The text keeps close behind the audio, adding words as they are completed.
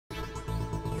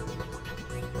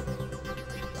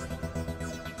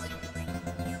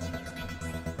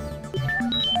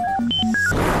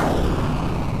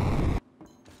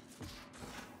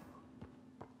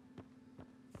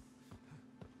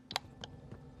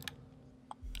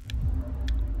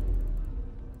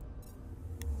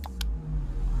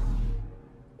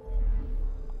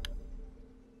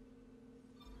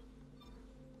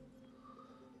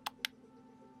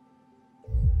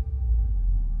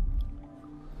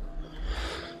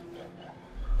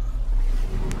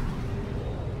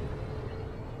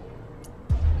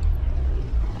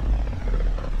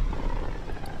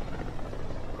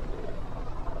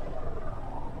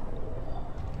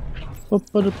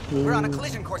We're on a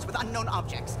collision course with unknown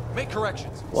objects. Make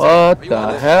corrections. What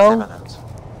the hell?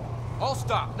 All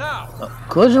stop now.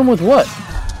 Collision with what?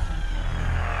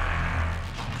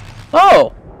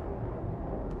 Oh!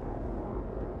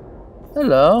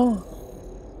 Hello.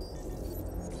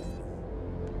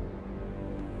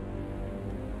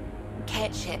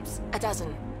 Kett ships, a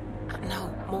dozen.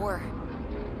 No, more.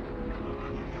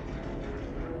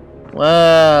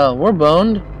 Well, we're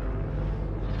boned.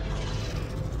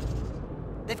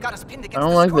 They've got us pinned against I don't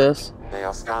the like storm. this. They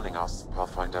are scanning us,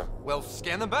 Pathfinder. Well,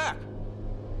 scan them back.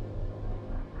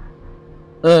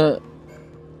 Where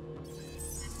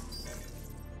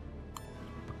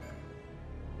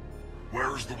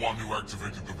is the one who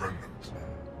activated the remnant?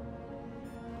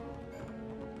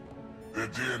 Their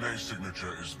DNA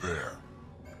signature is there.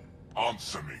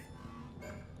 Answer me.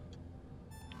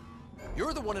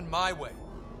 You're the one in my way.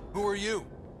 Who are you?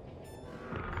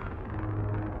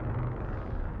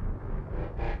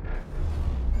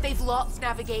 They've lost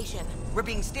navigation. We're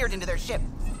being steered into their ship.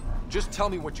 Just tell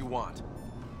me what you want.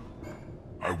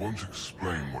 I won't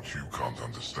explain what you can't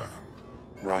understand.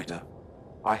 Ryder,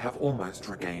 I have almost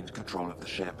regained control of the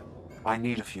ship. I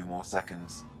need a few more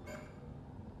seconds.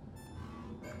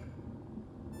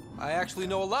 I actually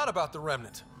know a lot about the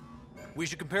Remnant. We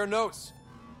should compare notes.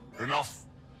 Enough.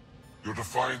 Your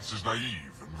defiance is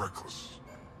naive and reckless.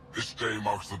 This day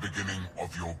marks the beginning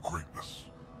of your greatness.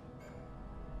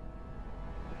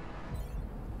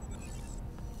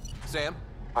 Sam?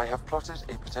 I have plotted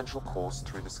a potential course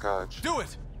through the Scourge. Do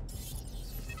it!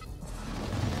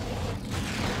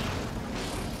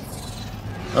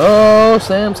 Oh,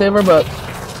 Sam, save our butt.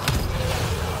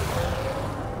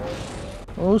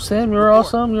 Oh, Sam, you're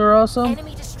awesome. You're awesome.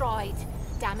 Enemy destroyed.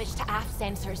 Damage to aft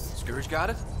sensors. Scourge got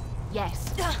it?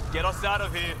 Yes. Get us out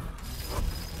of here.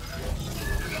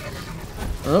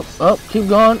 Oh, oh, keep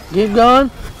going. Keep going.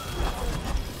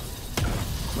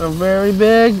 They're very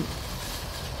big.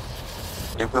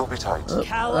 It will be tight.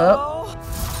 Hello?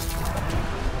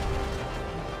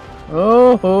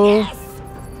 Oh, oh. Yes.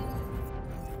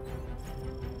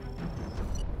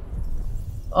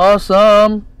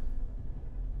 Awesome.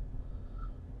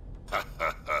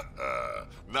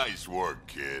 Nice work,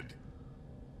 kid.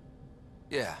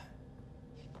 Yeah.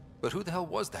 But who the hell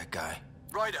was that guy?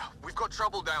 Ryder, we've got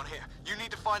trouble down here. You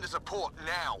need to find us a port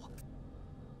now.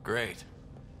 Great.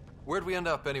 Where'd we end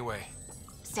up anyway?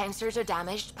 Sensors are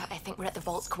damaged, but I think we're at the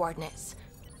vault's coordinates.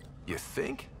 You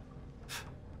think?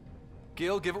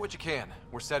 Gil, give it what you can.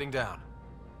 We're setting down.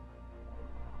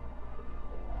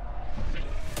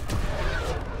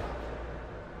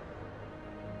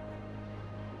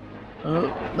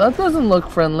 That doesn't look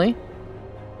friendly.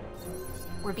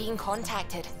 We're being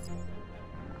contacted.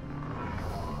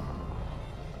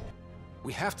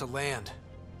 We have to land.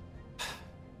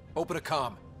 Open a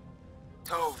comm.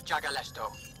 Tov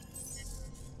Jagalesto.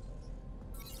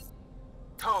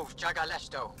 Tov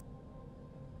Jagalesto.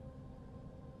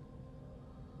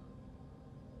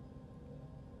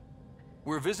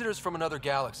 We're visitors from another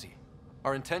galaxy.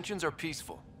 Our intentions are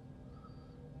peaceful.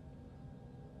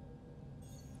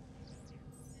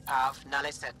 Av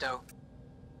Naleseto.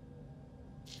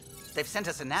 They've sent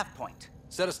us a nav point.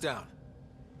 Set us down.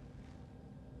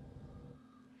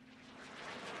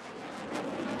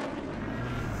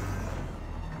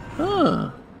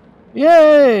 Huh.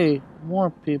 Yay! More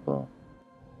people.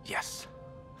 Yes.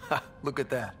 Ha, look at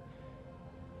that.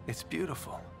 It's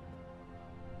beautiful.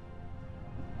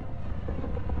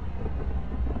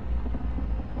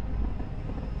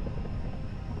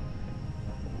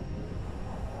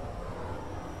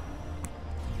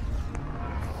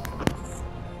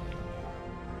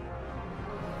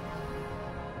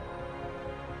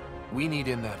 We need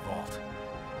in that vault.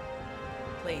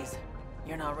 Please,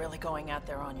 you're not really going out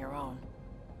there on your own.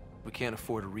 We can't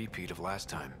afford a repeat of last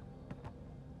time.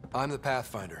 I'm the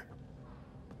Pathfinder.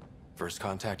 First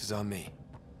contact is on me.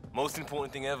 Most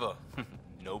important thing ever.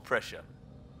 No pressure.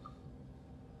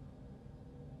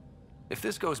 If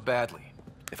this goes badly,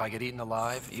 if I get eaten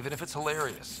alive, even if it's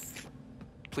hilarious,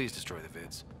 please destroy the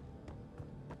vids.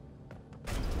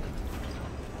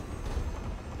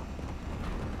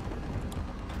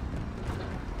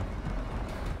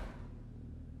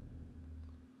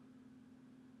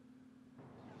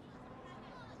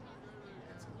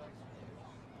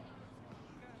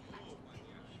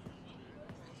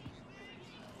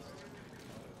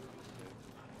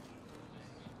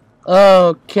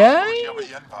 Okay.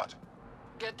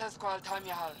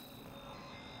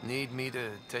 Need me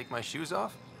to take my shoes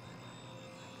off?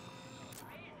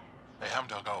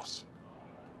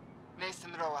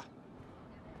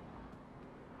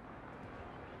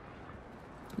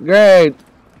 Great.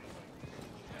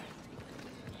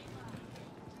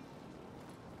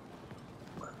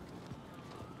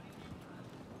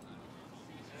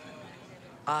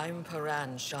 I'm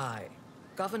Paran Shai,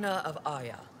 Governor of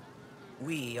Aya.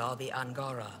 We are the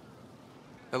Angara.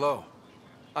 Hello.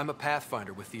 I'm a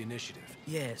Pathfinder with the Initiative.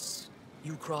 Yes,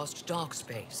 you crossed dark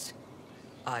space.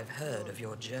 I've heard of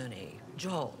your journey,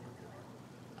 Joel.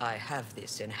 I have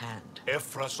this in hand.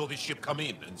 Ephra saw the ship come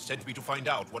in and sent me to find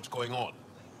out what's going on.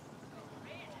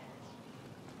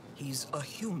 He's a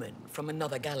human from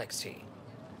another galaxy.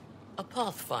 A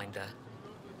Pathfinder.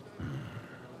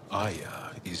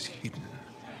 Aya is hidden,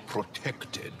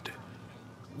 protected.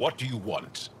 What do you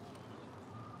want?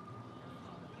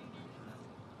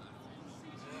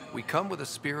 We come with a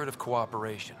spirit of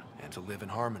cooperation and to live in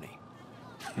harmony.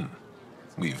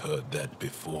 We've heard that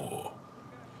before.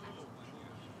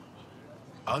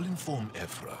 I'll inform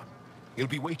Ephra. He'll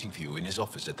be waiting for you in his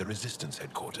office at the Resistance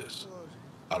headquarters.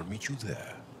 I'll meet you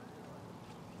there.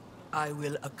 I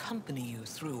will accompany you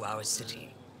through our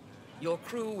city. Your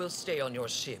crew will stay on your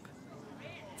ship.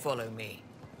 Follow me.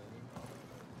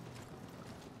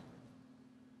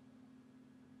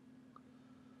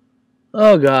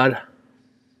 Oh god.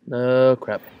 No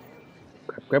crap.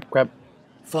 Crap.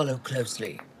 Follow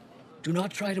closely. Do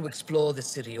not try to explore the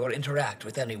city or interact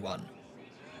with anyone.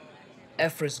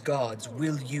 Ephra's guards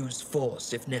will use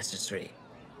force if necessary.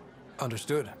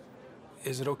 Understood.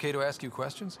 Is it okay to ask you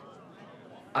questions?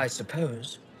 I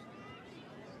suppose.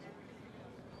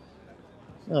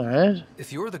 Alright.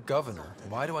 If you're the governor,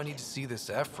 why do I need to see this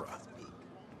Ephra?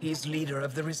 He's leader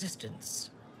of the Resistance.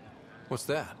 What's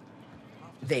that?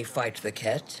 They fight the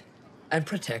Kett and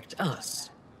protect us.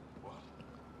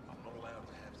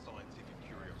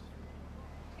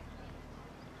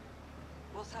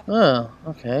 Oh,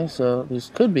 okay, so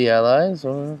these could be allies,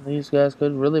 or these guys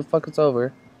could really fuck us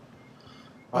over.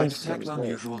 I detect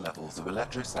unusual levels of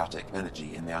electrostatic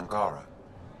energy in the Angara.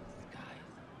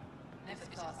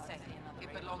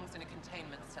 It belongs in a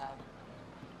containment cell.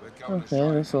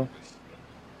 Okay, this'll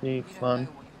be fun.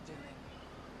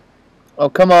 Oh,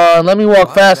 come on, let me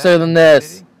walk faster than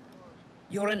this.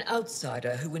 You're an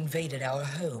outsider who invaded our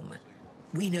home.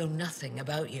 We know nothing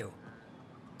about you.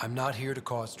 I'm not here to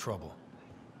cause trouble.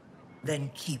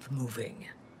 Then keep moving.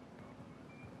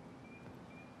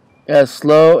 As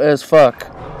slow as fuck.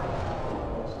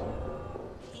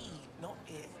 He, not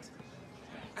it.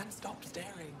 And stop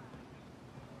staring.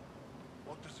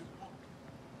 What does it want?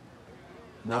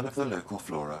 None of the local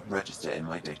flora register in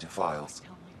my data files.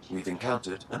 We've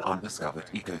encountered an undiscovered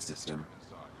ecosystem.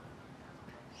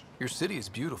 Your city is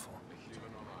beautiful.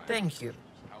 Thank you.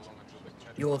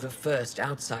 You're the first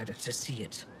outsider to see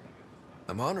it.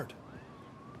 I'm honored.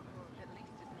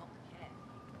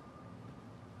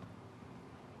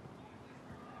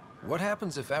 What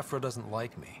happens if Ephra doesn't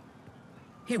like me?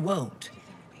 He won't.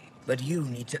 But you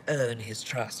need to earn his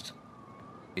trust.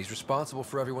 He's responsible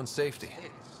for everyone's safety.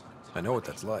 I know what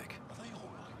that's like.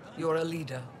 You're a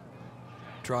leader.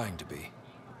 Trying to be.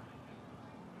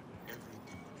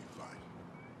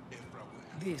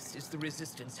 This is the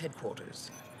Resistance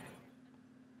headquarters.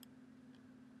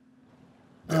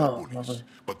 They're Oh, bullies, lovely.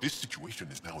 but this situation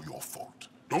is now your fault.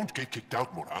 Don't get kicked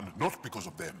out, Moran, not because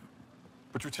of them.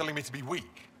 But you're telling me to be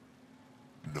weak.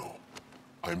 No,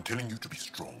 I am telling you to be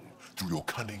strong through your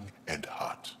cunning and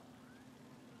heart.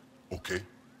 Okay?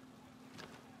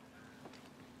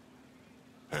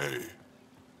 Hey.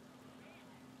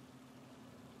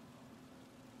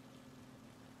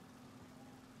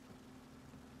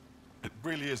 It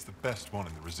really is the best one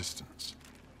in the Resistance.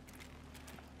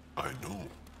 I know.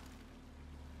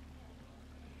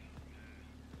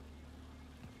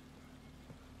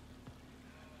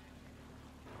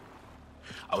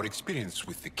 Our experience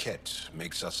with the Kett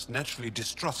makes us naturally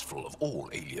distrustful of all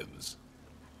aliens.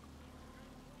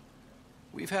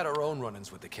 We've had our own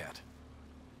run-ins with the Kett.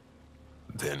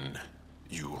 Then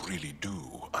you really do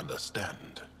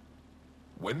understand.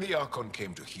 When the Archon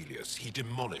came to Helios, he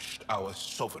demolished our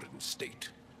sovereign state.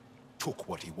 Took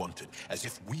what he wanted, as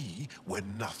if we were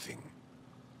nothing.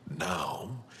 Now,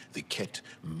 the Kett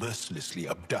mercilessly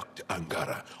abduct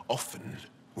Angara. Often,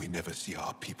 we never see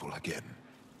our people again.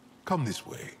 Come this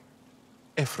way.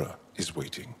 Ephra is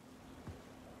waiting.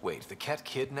 Wait, the Kett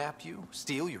kidnap you?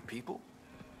 Steal your people?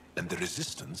 And the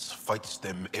Resistance fights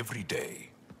them every day.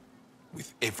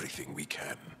 With everything we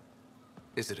can.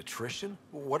 Is it attrition?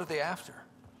 What are they after?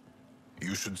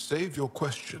 You should save your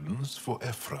questions for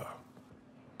Ephra.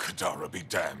 Kadara be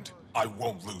damned. I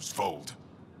won't lose Vold.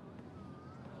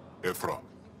 Ephra,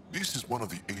 this is one of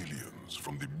the aliens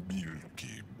from the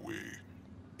Milky Way.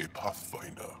 A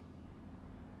Pathfinder.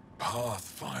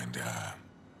 Pathfinder.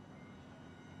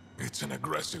 It's an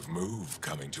aggressive move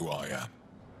coming to Aya.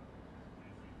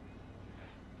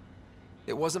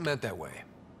 It wasn't meant that way.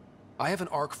 I have an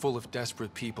ark full of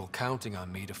desperate people counting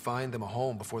on me to find them a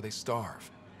home before they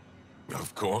starve.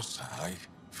 Of course, I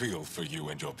feel for you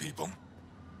and your people.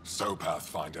 So,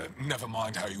 Pathfinder, never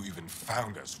mind how you even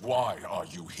found us. Why are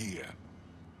you here?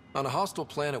 On a hostile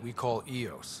planet we call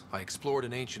Eos, I explored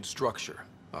an ancient structure,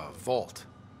 a vault,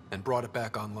 and brought it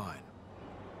back online.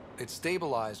 It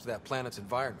stabilized that planet's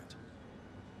environment.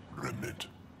 Remnant.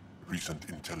 Recent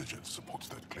intelligence supports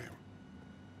that claim.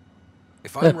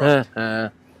 If I'm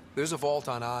right, there's a vault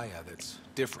on Aya that's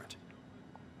different.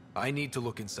 I need to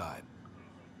look inside.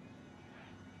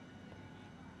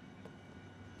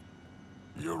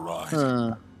 You're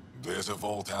right. There's a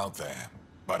vault out there,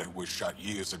 but it was shut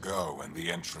years ago and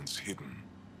the entrance hidden.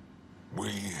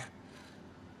 We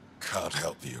can't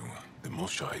help you. The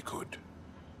Moshai could.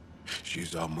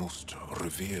 She's our most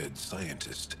revered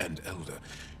scientist and elder.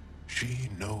 She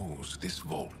knows this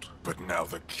vault. But now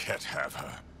the Kett have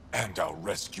her, and our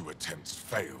rescue attempts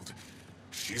failed.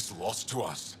 She's lost to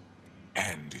us,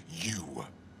 and you.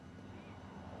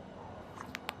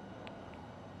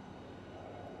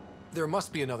 There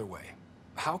must be another way.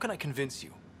 How can I convince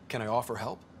you? Can I offer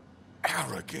help?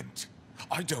 Arrogant.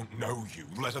 I don't know you,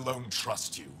 let alone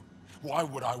trust you. Why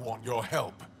would I want your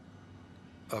help?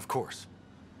 Of course.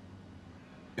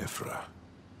 Ephra,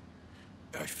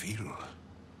 I feel...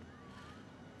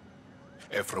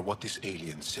 Ephra, what this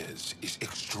alien says is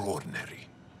extraordinary.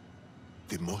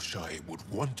 The Moshai would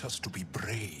want us to be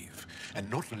brave and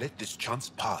not let this chance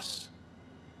pass.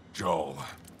 Joel,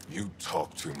 you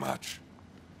talk too much.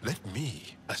 Let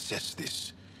me assess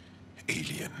this,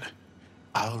 alien.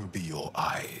 I'll be your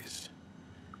eyes.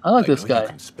 I like this guy. You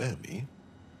can spare me.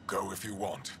 Go if you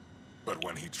want, but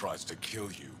when he tries to kill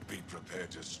you, be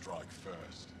prepared to strike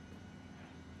first.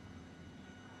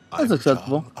 That's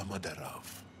acceptable. I'm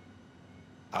Amaderov.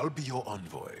 I'll be your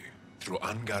envoy through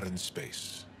Angarian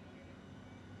space.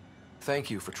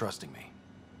 Thank you for trusting me.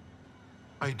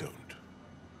 I don't.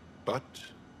 But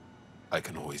I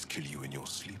can always kill you in your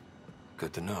sleep.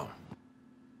 Good to know.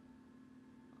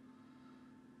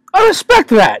 I respect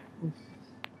that.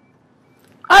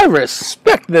 I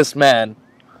respect this man.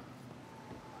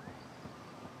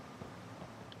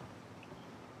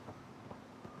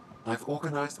 I've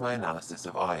organized my analysis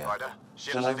of Aya. Ryder,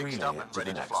 ships Shall I fixed relay up it and to the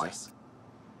ready to fly. Nexus?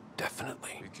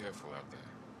 Definitely. Be careful out there.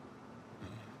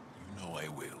 You know I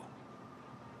will.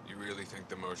 You really think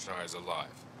the Moshai is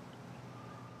alive?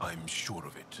 I'm sure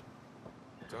of it.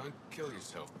 Don't kill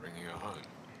yourself bringing her home.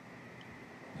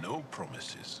 No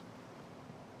promises.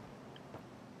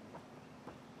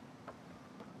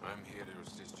 I'm here to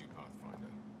assist you,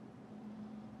 Pathfinder.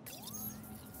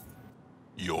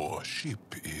 Your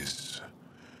ship is...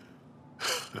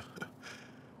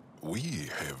 We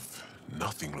have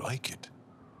nothing like it.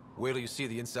 Wait till you see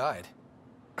the inside.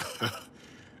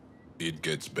 It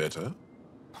gets better.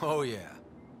 Oh yeah.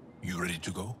 You ready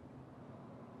to go?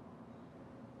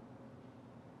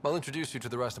 I'll introduce you to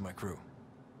the rest of my crew.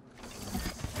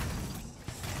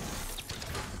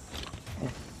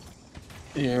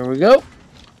 Here we go.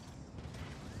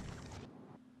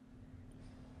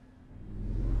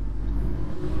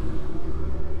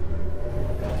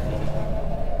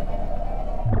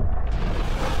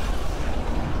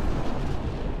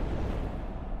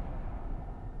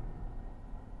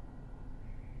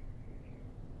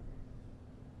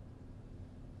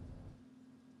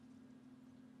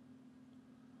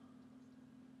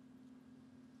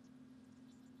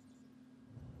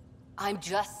 I'm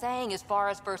just saying, as far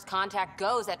as first contact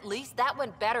goes, at least that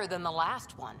went better than the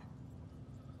last one.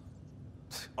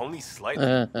 Only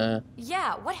slightly.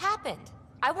 Yeah, what happened?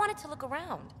 I wanted to look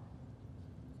around.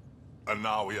 And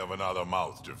now we have another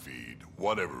mouth to feed,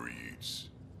 whatever he eats.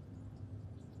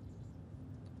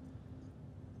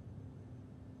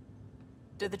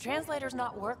 Did the translators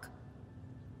not work?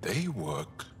 They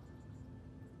work.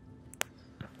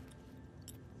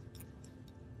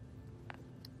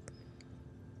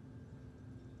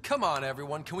 Come on,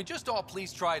 everyone. Can we just all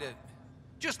please try to...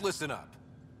 just listen up?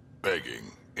 Begging.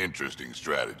 Interesting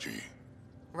strategy.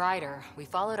 Ryder, we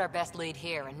followed our best lead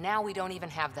here, and now we don't even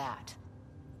have that.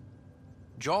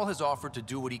 Joel has offered to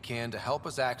do what he can to help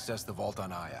us access the vault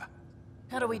on Aya.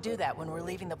 How do we do that when we're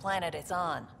leaving the planet it's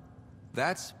on?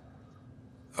 That's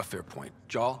a fair point.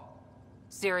 Joel?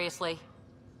 Seriously?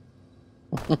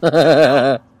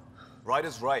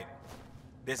 Ryder's right.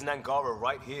 There's an Angara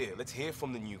right here. Let's hear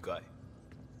from the new guy.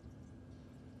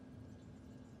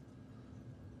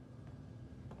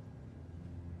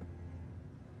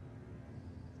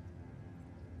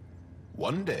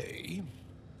 One day,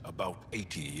 about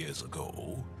 80 years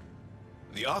ago,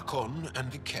 the Archon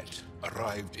and the Kett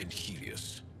arrived in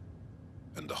Helios,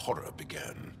 and the horror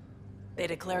began. They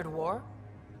declared war?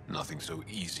 Nothing so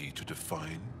easy to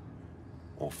define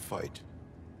or fight.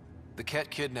 The Kett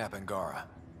kidnap Angara.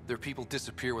 Their people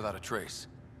disappear without a trace.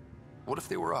 What if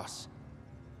they were us?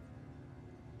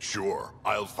 Sure,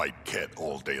 I'll fight Kett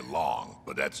all day long,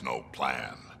 but that's no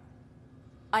plan.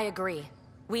 I agree.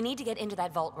 We need to get into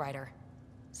that vault, Ryder.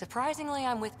 Surprisingly,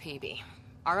 I'm with PB.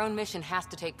 Our own mission has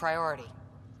to take priority.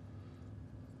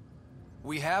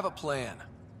 We have a plan.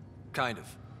 Kind of.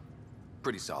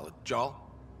 Pretty solid. Jal?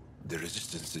 The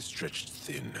resistance is stretched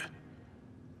thin.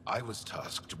 I was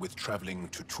tasked with traveling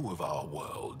to 2 of our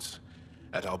worlds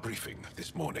at our briefing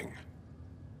this morning.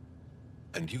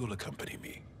 And you'll accompany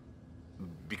me.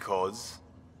 Because?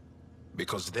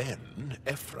 Because then,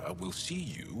 Ephra will see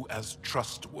you as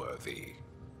trustworthy.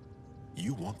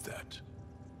 You want that.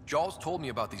 Jal's told me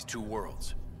about these 2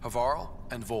 worlds. Havarl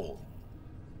and Vol.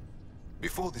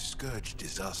 Before the Scourge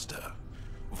disaster,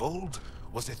 Vold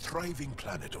was a thriving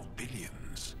planet of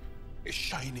billions. A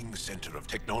shining center of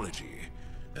technology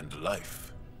and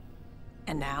life.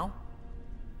 And now?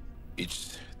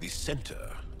 It's the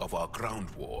center of our ground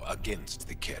war against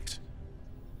the Kett.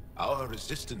 Our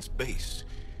resistance base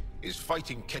is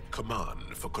fighting Kett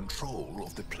Command for control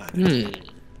of the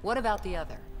planet. What about the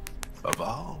other?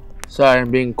 Havarl? Sorry,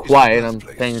 I'm being quiet. I'm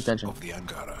paying attention. Of the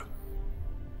Angara.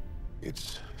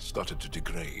 It's started to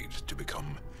degrade, to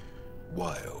become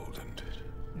wild and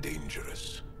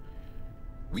dangerous.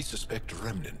 We suspect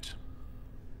Remnant.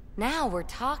 Now we're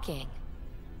talking.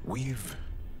 We've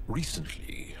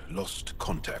recently lost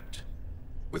contact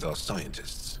with our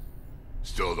scientists.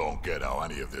 Still don't get how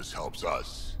any of this helps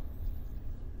us.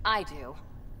 I do.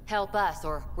 Help us,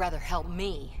 or rather help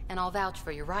me, and I'll vouch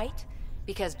for you, right?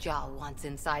 Because Jal wants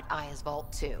inside Aya's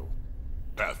vault too.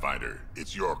 Pathfinder,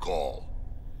 it's your call.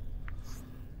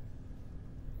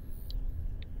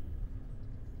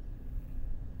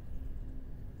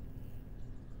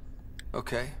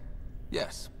 Okay.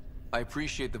 Yes. I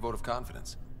appreciate the vote of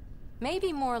confidence.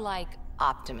 Maybe more like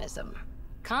optimism.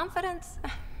 Confidence?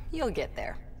 You'll get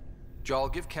there. Jal,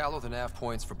 give Callow the nav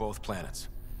points for both planets.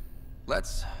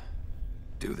 Let's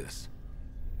do this.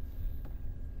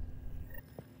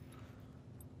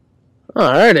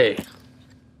 Alrighty.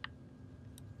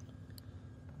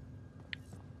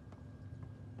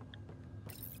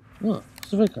 Oh,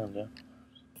 Pacific calm down.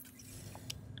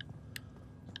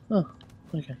 Oh,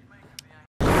 okay.